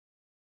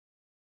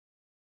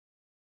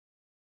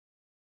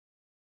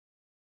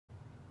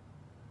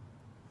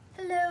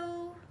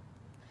Hello.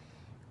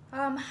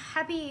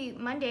 Happy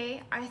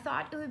Monday. I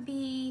thought it would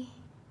be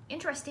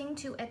interesting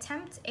to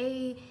attempt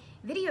a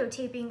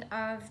videotaping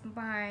of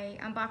my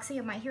unboxing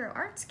of my Hero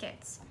Arts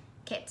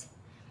kit.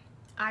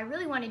 I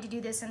really wanted to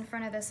do this in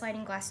front of the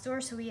sliding glass door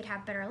so we'd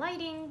have better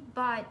lighting,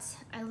 but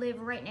I live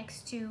right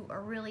next to a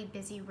really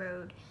busy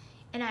road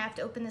and I have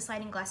to open the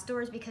sliding glass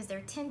doors because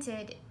they're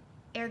tinted,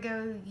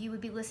 ergo you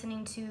would be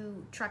listening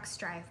to trucks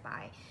drive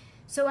by.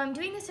 So I'm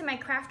doing this in my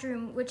craft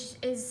room, which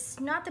is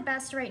not the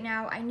best right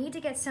now. I need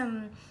to get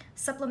some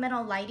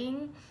supplemental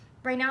lighting.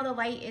 Right now the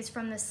light is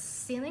from the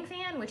ceiling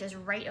fan, which is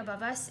right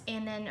above us,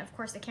 and then of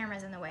course the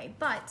camera's in the way.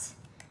 But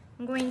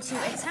I'm going to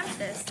attempt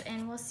this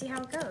and we'll see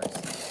how it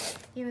goes,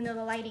 even though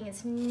the lighting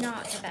is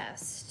not the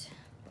best.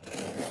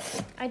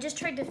 I just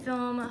tried to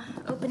film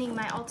opening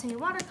my Altenew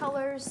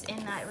watercolors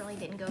and that really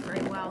didn't go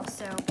very well,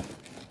 so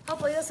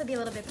hopefully this will be a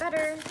little bit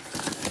better.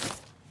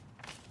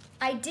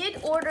 I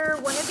did order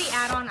one of the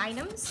add-on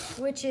items,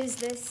 which is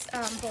this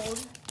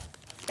bold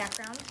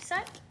background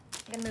set.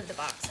 I'm gonna move the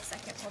box a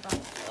second, hold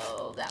on.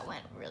 Oh, that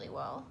went really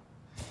well.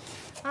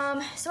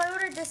 So I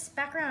ordered this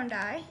background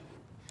die.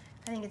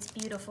 I think it's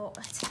beautiful.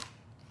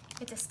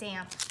 It's a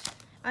stamp,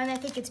 and I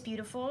think it's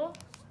beautiful.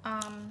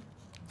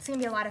 It's gonna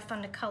be a lot of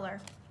fun to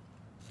color.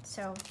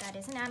 So that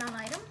is an add-on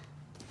item.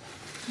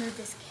 Move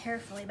this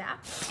carefully back.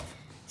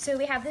 So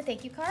we have the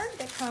thank you card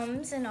that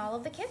comes in all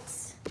of the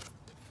kits.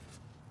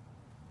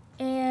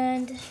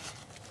 And,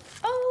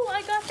 oh,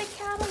 I got the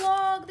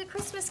catalog, the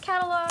Christmas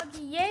catalog,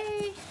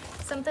 yay!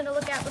 Something to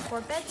look at before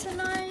bed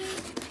tonight.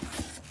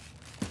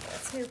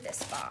 Let's move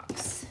this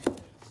box.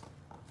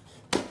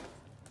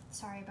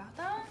 Sorry about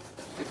that.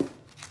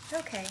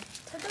 Okay,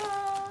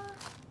 ta-da!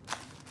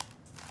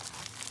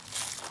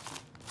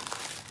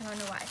 I don't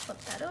know why I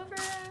flipped that over.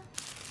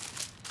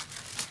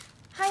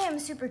 Hi, I'm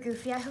super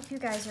goofy. I hope you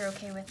guys are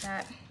okay with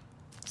that.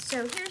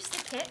 So here's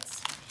the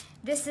kits.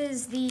 This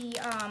is the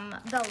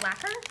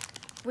lacquer,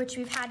 which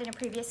we've had in a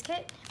previous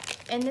kit.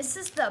 And this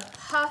is the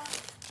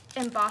puff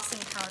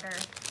embossing powder,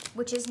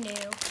 which is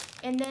new.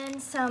 And then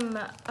some,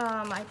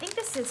 I think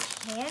this is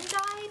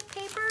hand-dyed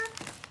paper.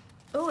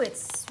 Oh,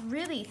 it's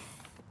really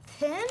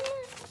thin.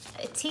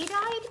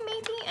 Tea-dyed,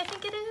 maybe, I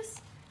think it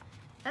is.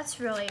 That's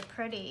really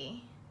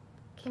pretty.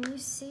 Can you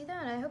see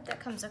that? I hope that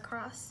comes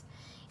across.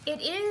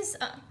 It is,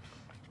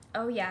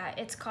 oh yeah,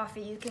 it's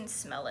coffee, you can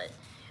smell it.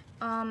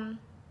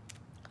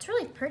 It's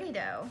really pretty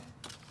though.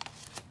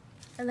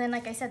 And then,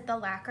 like I said, the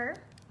lacquer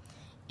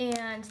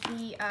and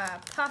the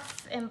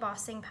puff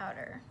embossing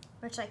powder,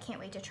 which I can't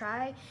wait to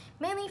try,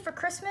 mainly for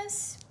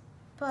Christmas,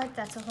 but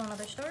that's a whole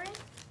nother story.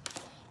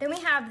 Then we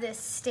have this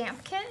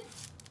stamp kit.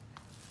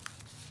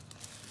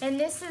 And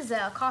this is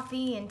a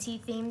coffee and tea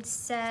themed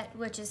set,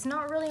 which is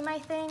not really my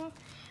thing,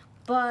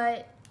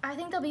 but I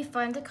think they'll be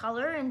fun to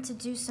color and to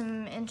do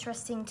some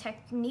interesting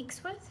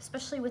techniques with,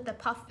 especially with the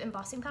puff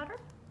embossing powder.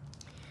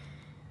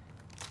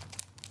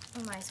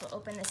 I might as well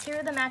open this. Here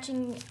are the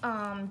matching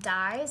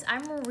dies.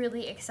 I'm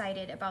really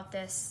excited about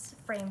this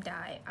frame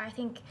die. I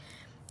think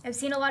I've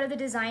seen a lot of the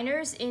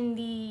designers in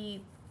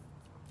the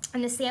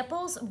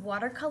samples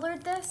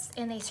watercolored this,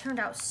 and they turned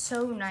out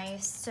so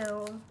nice.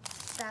 So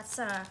that's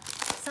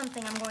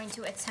something I'm going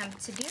to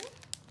attempt to do.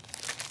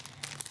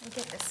 We'll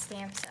get the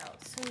stamps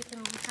out so we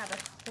can have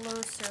a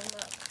closer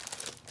look.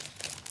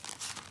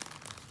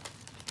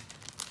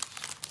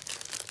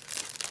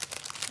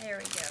 There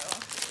we go.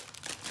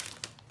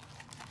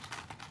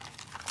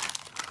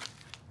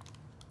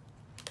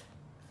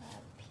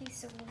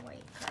 Piece of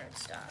white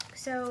cardstock.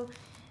 So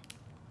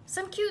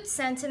some cute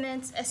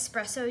sentiments.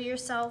 Espresso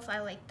yourself, I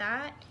like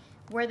that.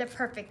 We're the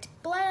perfect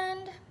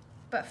blend,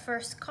 but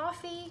first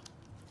coffee,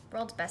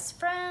 world's best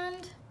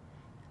friend,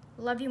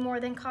 love you more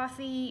than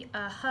coffee,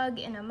 a hug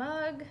in a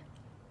mug,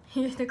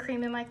 you're the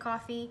cream in my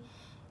coffee,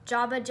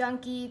 Java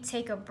junkie,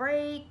 take a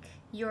break,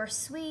 you're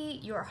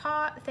sweet, you're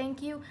hot,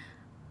 thank you.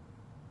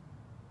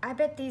 I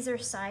bet these are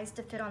sized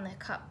to fit on the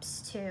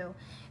cups too.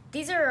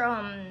 These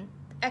are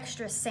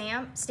extra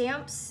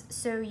stamps,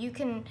 so you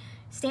can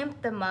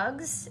stamp the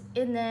mugs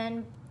and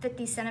then fit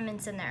these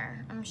sentiments in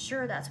there. I'm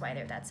sure that's why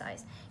they're that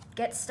size.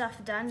 Get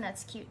stuff done,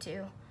 that's cute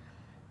too.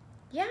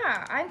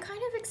 Yeah, I'm kind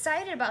of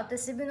excited about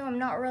this, even though I'm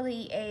not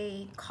really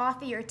a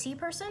coffee or tea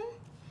person.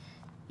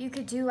 You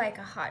could do like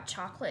a hot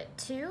chocolate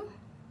too.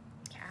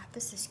 Yeah,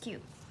 this is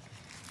cute.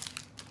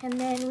 And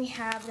then we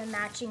have the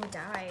matching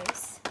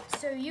dies.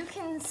 So you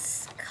can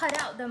cut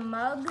out the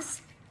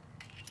mugs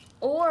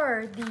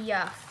or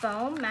the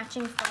foam,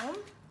 matching foam.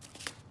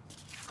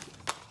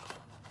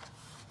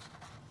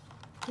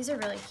 These are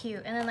really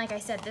cute. And then, like I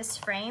said, this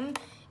frame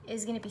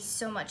is gonna be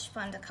so much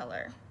fun to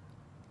color.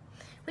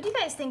 What do you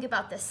guys think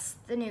about this,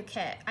 the new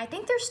kit? I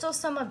think there's still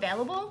some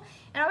available,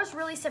 and I was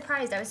really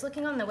surprised. I was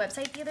looking on the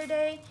website the other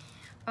day,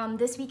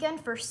 this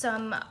weekend, for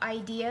some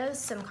ideas,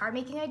 some card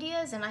making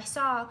ideas, and I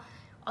saw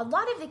a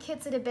lot of the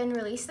kits that have been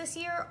released this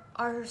year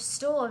are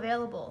still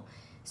available.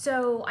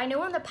 So I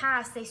know in the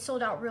past they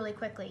sold out really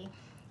quickly,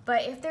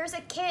 but if there's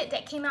a kit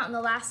that came out in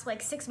the last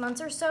like 6 months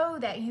or so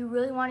that you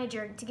really wanted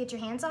to get your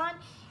hands on,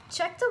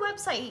 check the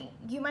website.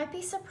 You might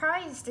be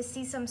surprised to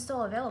see some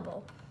still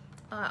available.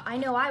 I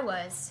know I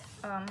was.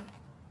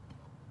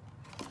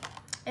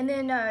 And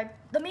then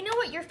let me know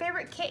what your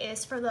favorite kit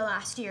is for the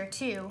last year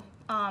too.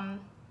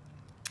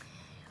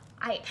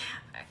 It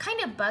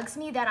kind of bugs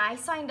me that I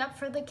signed up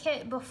for the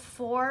kit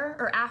before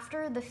or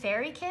after the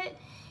fairy kit,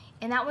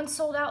 and that one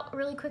sold out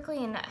really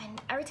quickly, and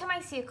every time I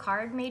see a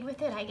card made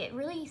with it, I get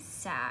really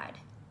sad.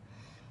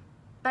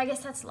 But I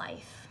guess that's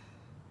life.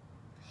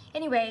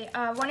 Anyway,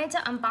 wanted to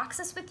unbox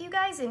this with you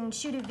guys and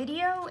shoot a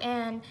video,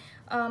 and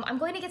I'm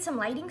going to get some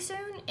lighting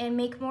soon and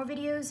make more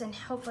videos, and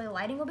hopefully the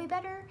lighting will be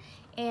better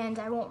and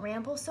I won't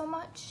ramble so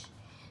much.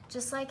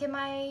 Just like in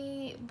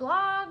my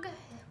blog,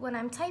 when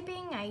I'm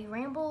typing, I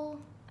ramble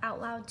out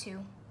loud too.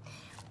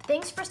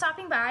 Thanks for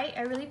stopping by.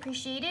 I really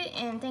appreciate it,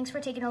 and thanks for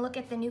taking a look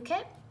at the new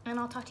kit, and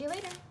I'll talk to you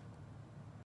later.